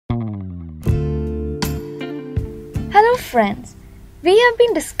Hello friends, we have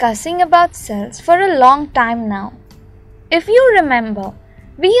been discussing about cells for a long time now. If you remember,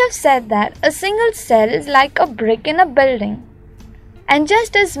 we have said that a single cell is like a brick in a building. And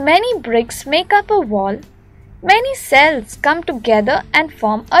just as many bricks make up a wall, many cells come together and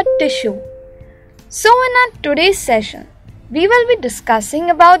form a tissue. So in our today's session, we will be discussing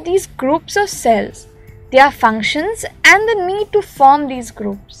about these groups of cells, their functions and the need to form these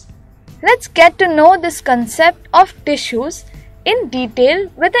groups. Let's get to know this concept of tissues in detail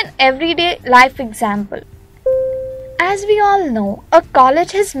with an everyday life example. As we all know, a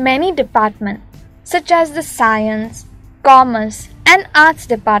college has many departments such as the science, commerce and arts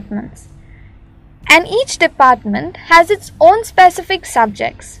departments. And each department has its own specific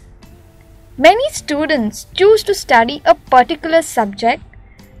subjects. Many students choose to study a particular subject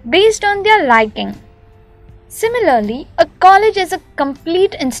based on their liking. Similarly, a college as a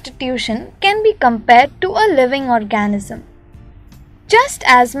complete institution can be compared to a living organism. Just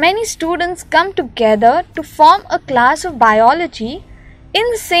as many students come together to form a class of biology,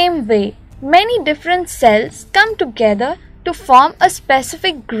 in the same way, many different cells come together to form a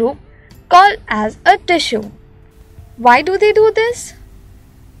specific group called as a tissue. Why do they do this?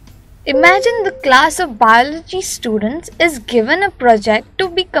 Imagine the class of biology students is given a project to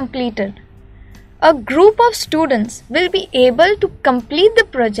be completed. A group of students will be able to complete the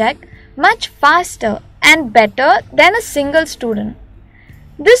project much faster and better than a single student.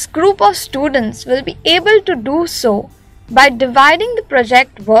 This group of students will be able to do so by dividing the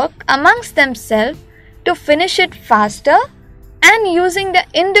project work amongst themselves to finish it faster and using their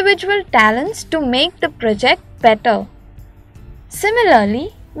individual talents to make the project better.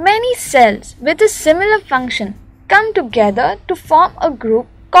 Similarly, many cells with a similar function come together to form a group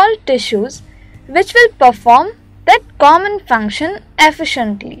called tissues which will perform that common function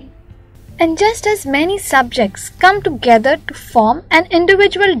efficiently. And just as many subjects come together to form an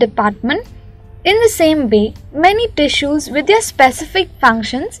individual department, in the same way, many tissues with their specific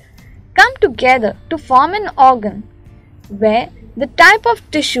functions come together to form an organ, where the type of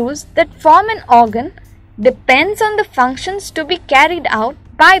tissues that form an organ depends on the functions to be carried out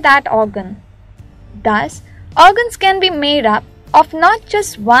by that organ. Thus, organs can be made up of not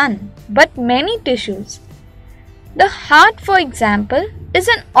just one but many tissues. The heart, for example, is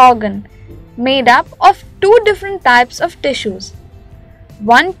an organ made up of two different types of tissues.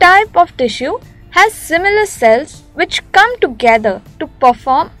 One type of tissue has similar cells which come together to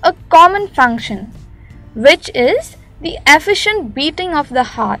perform a common function, which is the efficient beating of the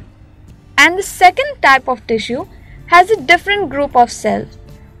heart. And the second type of tissue has a different group of cells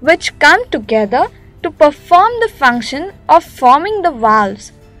which come together to perform the function of forming the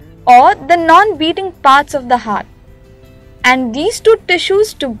valves or the non-beating parts of the heart. And these two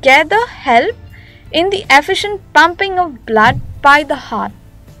tissues together help in the efficient pumping of blood by the heart.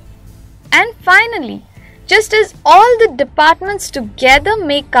 And finally, just as all the departments together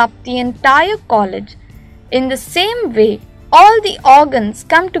make up the entire college, in the same way, all the organs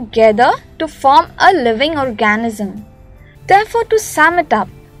come together to form a living organism. Therefore, to sum it up,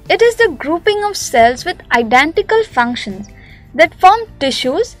 it is the grouping of cells with identical functions that form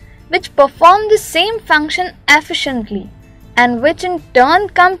tissues which perform the same function efficiently and which in turn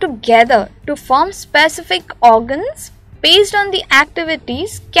come together to form specific organs based on the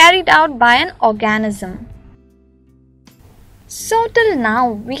activities carried out by an organism. So till now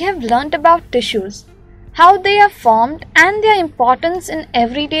we have learnt about tissues, how they are formed and their importance in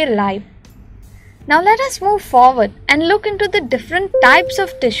everyday life. Now let us move forward and look into the different types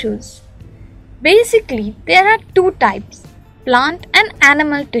of tissues. Basically, there are two types, plant and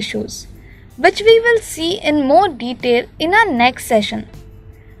animal tissues, which we will see in more detail in our next session.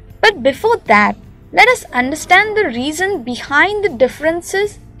 But before that, let us understand the reason behind the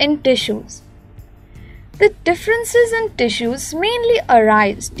differences in tissues. The differences in tissues mainly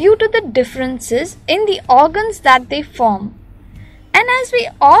arise due to the differences in the organs that they form. And as we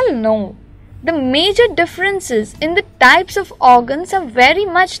all know, the major differences in the types of organs are very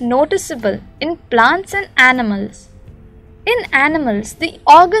much noticeable in plants and animals. In animals, the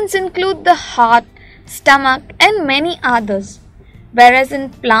organs include the heart, stomach and many others, whereas in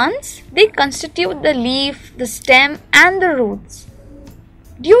plants, they constitute the leaf, the stem and the roots.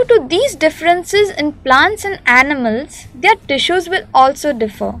 Due to these differences in plants and animals, their tissues will also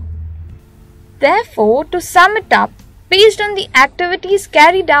differ. Therefore, to sum it up, based on the activities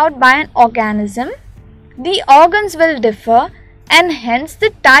carried out by an organism, the organs will differ and hence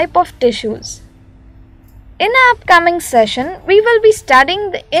the type of tissues. In our upcoming session, we will be studying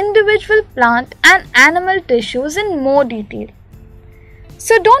the individual plant and animal tissues in more detail.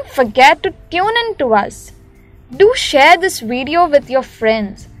 So don't forget to tune in to us. Do share this video with your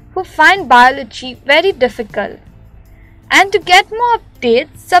friends who find biology very difficult. And to get more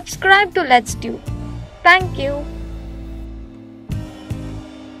updates, subscribe to Letstute. Thank you.